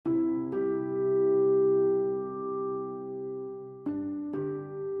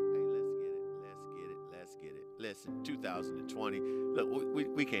Listen, 2020,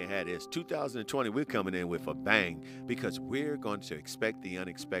 look, we can't have this. 2020, we're coming in with a bang because we're going to expect the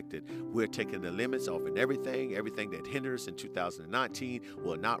unexpected. We're taking the limits off and everything that hinders in 2019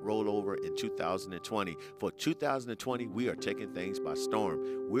 will not roll over in 2020. For 2020, we are taking things by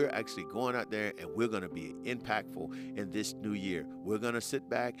storm. We're actually going out there and we're going to be impactful in this new year. We're going to sit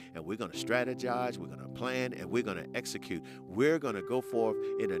back and we're going to strategize, we're going to plan, and we're going to execute. We're going to go forth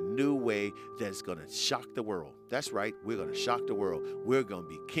in a new way that's going to shock the world. That's right. We're going to shock the world. We're going to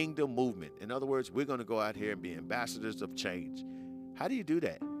be kingdom movement. In other words, we're going to go out here and be ambassadors of change. How do you do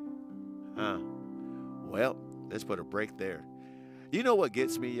that? Well, let's put a break there. You know what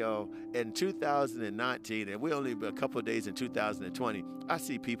gets me, y'all? In 2019, and we're only a couple of days in 2020, I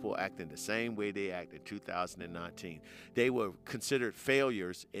see people acting the same way they acted in 2019. They were considered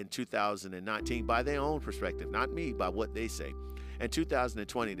failures in 2019 by their own perspective, not me, by what they say. In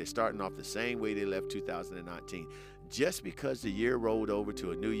 2020, they're starting off the same way they left 2019. Just because the year rolled over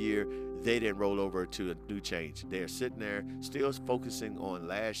to a new year, they didn't roll over to a new change. They're sitting there still focusing on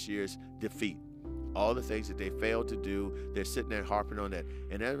last year's defeat. All the things that they failed to do, they're sitting there harping on that.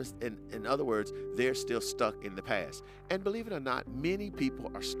 And in other words, they're still stuck in the past. And believe it or not, many people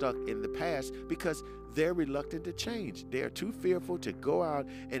are stuck in the past because they're reluctant to change. They are too fearful to go out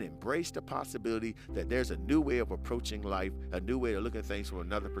and embrace the possibility that there's a new way of approaching life, a new way of looking at things from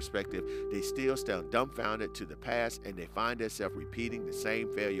another perspective. They still stand dumbfounded to the past, and they find themselves repeating the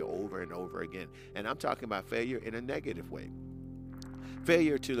same failure over and over again. And I'm talking about failure in a negative way.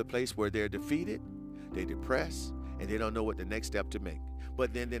 Failure to the place where they're defeated, they're depressed, and they don't know what the next step to make.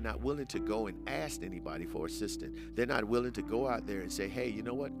 But then they're not willing to go and ask anybody for assistance. They're not willing to go out there and say, hey, you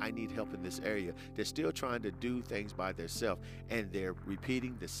know what? I need help in this area. They're still trying to do things by themselves, and they're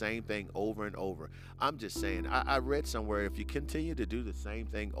repeating the same thing over and over. I'm just saying, I read somewhere, if you continue to do the same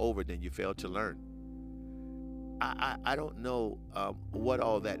thing over, then you fail to learn. I don't know what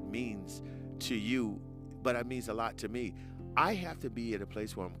all that means to you, but it means a lot to me. I have to be at a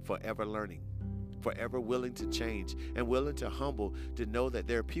place where I'm forever learning, forever willing to change and willing to humble, to know that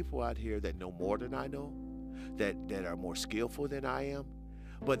there are people out here that know more than I know, that are more skillful than I am.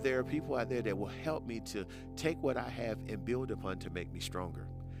 But there are people out there that will help me to take what I have and build upon to make me stronger.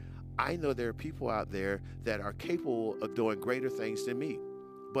 I know there are people out there that are capable of doing greater things than me.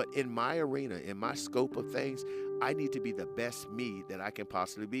 But in my arena, in my scope of things, I need to be the best me that I can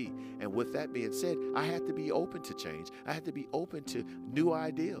possibly be. And with that being said, I have to be open to change. I have to be open to new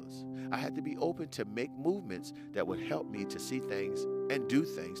ideas. I have to be open to make movements that would help me to see things and do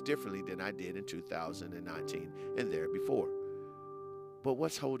things differently than I did in 2019 and there before. But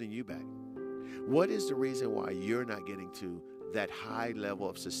what's holding you back? What is the reason why you're not getting to that high level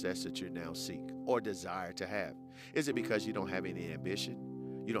of success that you now seek or desire to have? Is it because you don't have any ambition?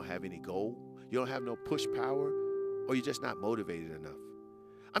 You don't have any goal? You don't have no push power? Or you're just not motivated enough?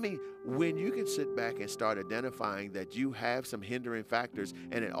 I mean, when you can sit back and start identifying that you have some hindering factors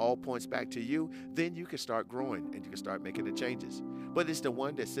and it all points back to you, then you can start growing and you can start making the changes. But it's the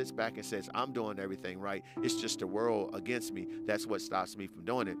one that sits back and says, I'm doing everything right. It's just the world against me. That's what stops me from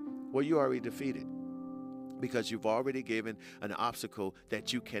doing it. Well, you're already defeated, because you've already given an obstacle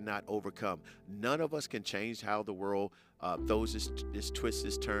that you cannot overcome. None of us can change how the world throws its twists,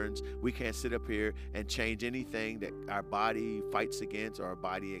 its turns. We can't sit up here and change anything that our body fights against or our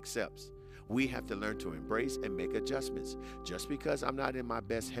body accepts. We have to learn to embrace and make adjustments. Just because I'm not in my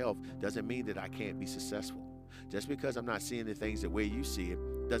best health doesn't mean that I can't be successful. Just because I'm not seeing the things the way you see it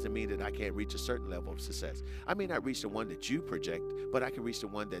doesn't mean that I can't reach a certain level of success. I may not reach the one that you project, but I can reach the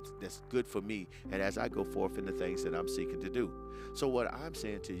one that's good for me, and as I go forth in the things that I'm seeking to do. So what I'm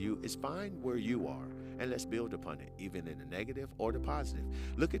saying to you is find where you are, and let's build upon it, even in the negative or the positive.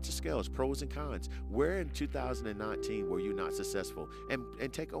 Look at your scales, pros and cons. Where in 2019 were you not successful?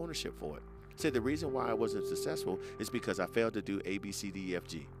 And take ownership for it. Say the reason why I wasn't successful is because I failed to do A, B, C, D, E, F,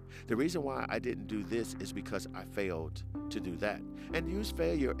 G. The reason why I didn't do this is because I failed to do that. And use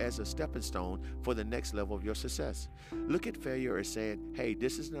failure as a stepping stone for the next level of your success. Look at failure as saying, hey,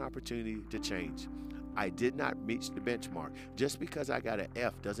 this is an opportunity to change. I did not reach the benchmark. Just because I got an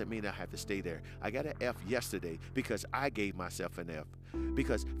F doesn't mean I have to stay there. I got an F yesterday because I gave myself an F.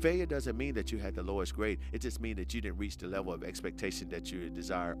 Because failure doesn't mean that you had the lowest grade. It just means that you didn't reach the level of expectation that you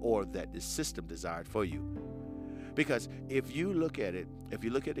desired or that the system desired for you. Because if you look at it, if you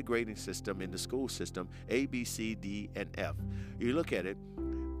look at the grading system in the school system, A, B, C, D, and F, you look at it,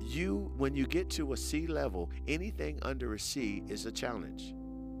 when you get to a C level, anything under a C is a challenge.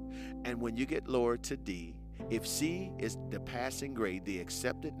 And when you get lower to D, if C is the passing grade, the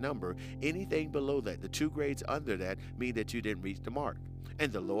accepted number, anything below that, the 2 grades under that, mean that you didn't reach the mark.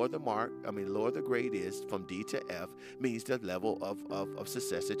 And the lower the grade is from D to F means the level of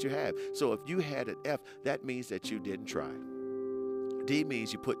success that you have. So if you had an F, that means that you didn't try. D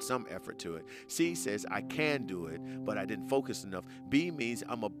means you put some effort to it. C says I can do it, but I didn't focus enough. B means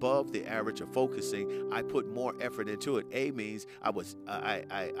I'm above the average of focusing. I put more effort into it. A means I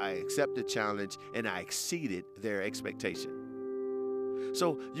accepted challenge and I exceeded their expectation.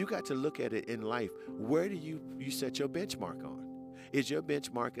 So you got to look at it in life. Where do you set your benchmark on? Is your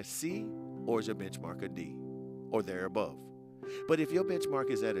benchmark a C or is your benchmark a D or there above? But if your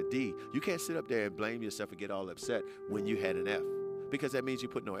benchmark is at a D, you can't sit up there and blame yourself and get all upset when you had an F, because that means you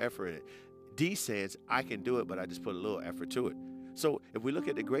put no effort in it. D says, I can do it, but I just put a little effort to it. So if we look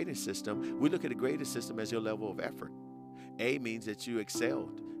at the grading system, we look at the grading system as your level of effort. A means that you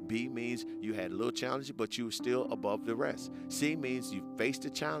excelled. B means you had a little challenge, but you were still above the rest. C means you faced a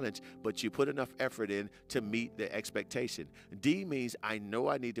challenge, but you put enough effort in to meet the expectation. D means I know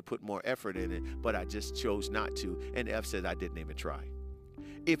I need to put more effort in it, but I just chose not to. And F says I didn't even try.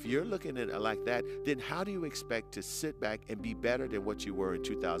 If you're looking at it like that, then how do you expect to sit back and be better than what you were in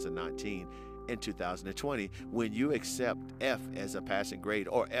 2019 and 2020 when you accept F as a passing grade,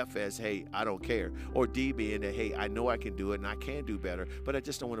 or F as, hey, I don't care, or D being that, hey, I know I can do it and I can do better, but I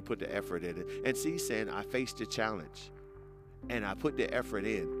just don't want to put the effort in it, and C saying I faced the challenge and I put the effort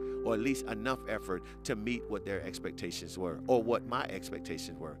in, or at least enough effort to meet what their expectations were or what my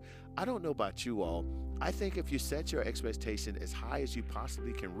expectations were. I don't know about you all. I think if you set your expectation as high as you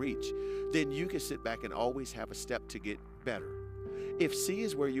possibly can reach, then you can sit back and always have a step to get better. If C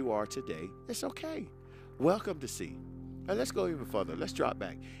is where you are today, it's okay. Welcome to C. And let's go even further. Let's drop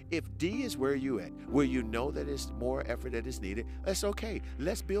back. If D is where you at, where you know that it's more effort that is needed, that's okay.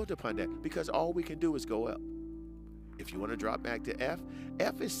 Let's build upon that, because all we can do is go up. If you want to drop back to F,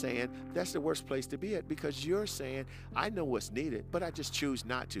 F is saying that's the worst place to be at, because you're saying, I know what's needed, but I just choose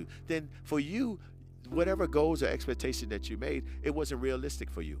not to. Then for you, whatever goals or expectation that you made, it wasn't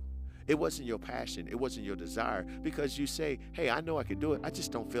realistic for you. It wasn't your passion. It wasn't your desire, because you say, hey, I know I can do it. I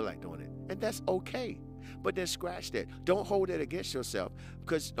just don't feel like doing it. And that's okay. But then scratch that. Don't hold it against yourself,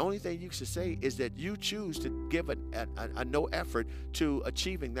 because the only thing you should say is that you choose to give a no effort to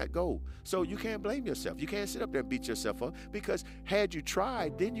achieving that goal. So you can't blame yourself. You can't sit up there and beat yourself up, because had you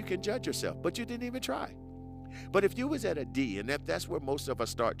tried, then you can judge yourself. But you didn't even try. But if you was at a D, and if that's where most of us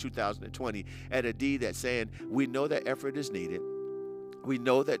start 2020, at a D that's saying we know that effort is needed, we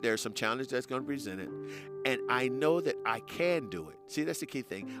know that there's some challenge that's going to be presented, and I know that I can do it. See, that's the key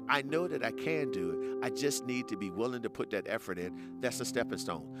thing. I know that I can do it. I just need to be willing to put that effort in. That's a stepping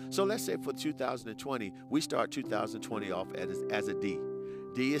stone. So let's say for 2020, we start 2020 off as a D.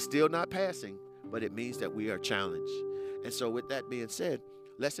 D is still not passing, but it means that we are challenged. And so with that being said,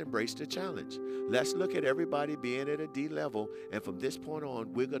 let's embrace the challenge. Let's look at everybody being at a D level, and from this point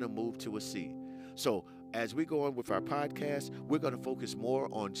on, we're going to move to a C. So as we go on with our podcast, we're going to focus more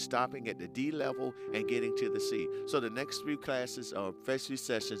on stopping at the D level and getting to the C. So the next few classes or first few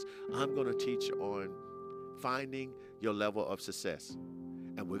sessions, I'm going to teach on finding your level of success.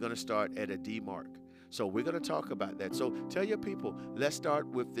 And we're going to start at a D mark. So we're going to talk about that. So tell your people, let's start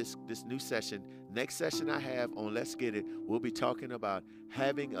with this new session. Next session I have on Let's Get It, we'll be talking about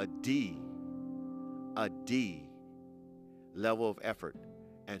having a D level of effort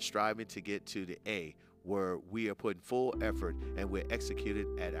and striving to get to the A, where we are putting full effort and we're executed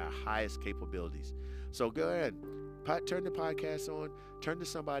at our highest capabilities. So go ahead, turn the podcast on, turn to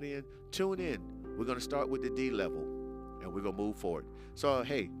somebody in, tune in. We're going to start with the D level, and we're going to move forward. So,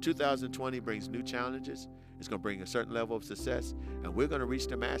 hey, 2020 brings new challenges. It's going to bring a certain level of success, and we're going to reach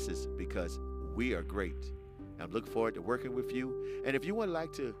the masses because we are great. I'm looking forward to working with you. And if you would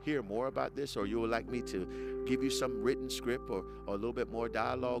like to hear more about this, or you would like me to give you some written script or a little bit more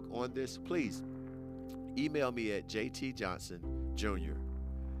dialogue on this, please email me at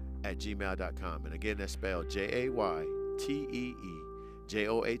jaytjohnsonjr@gmail.com. And again, that's spelled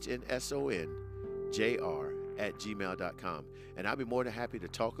JayTeeJohnsonjr@gmail.com. And I'll be more than happy to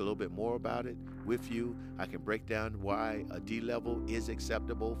talk a little bit more about it with you. I can break down why a D level is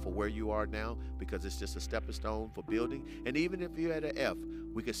acceptable for where you are now, because it's just a stepping stone for building. And even if you're at an F,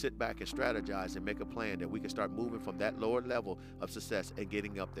 we can sit back and strategize and make a plan that we can start moving from that lower level of success and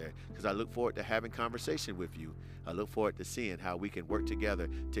getting up there. Because I look forward to having conversation with you. I look forward to seeing how we can work together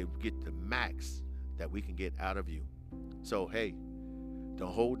to get the max that we can get out of you. So, hey,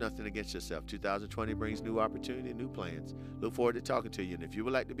 don't hold nothing against yourself. 2020 brings new opportunity, new plans. Look forward to talking to you. And if you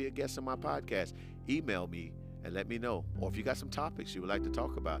would like to be a guest on my podcast, email me and let me know. Or if you got some topics you would like to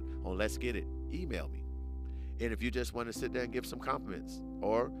talk about on Let's Get It, email me. And if you just want to sit there and give some compliments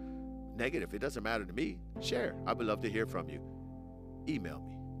or negative, it doesn't matter to me, share. I would love to hear from you. email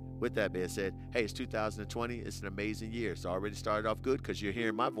me. With that being said, hey, it's 2020. It's an amazing year. It's already started off good because you're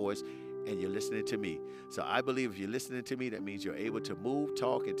hearing my voice and you're listening to me. So I believe if you're listening to me, that means you're able to move,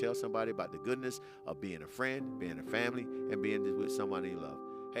 talk, and tell somebody about the goodness of being a friend, being a family, and being with somebody you love.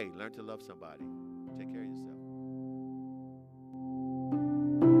 Hey, learn to love somebody. Take care of yourself.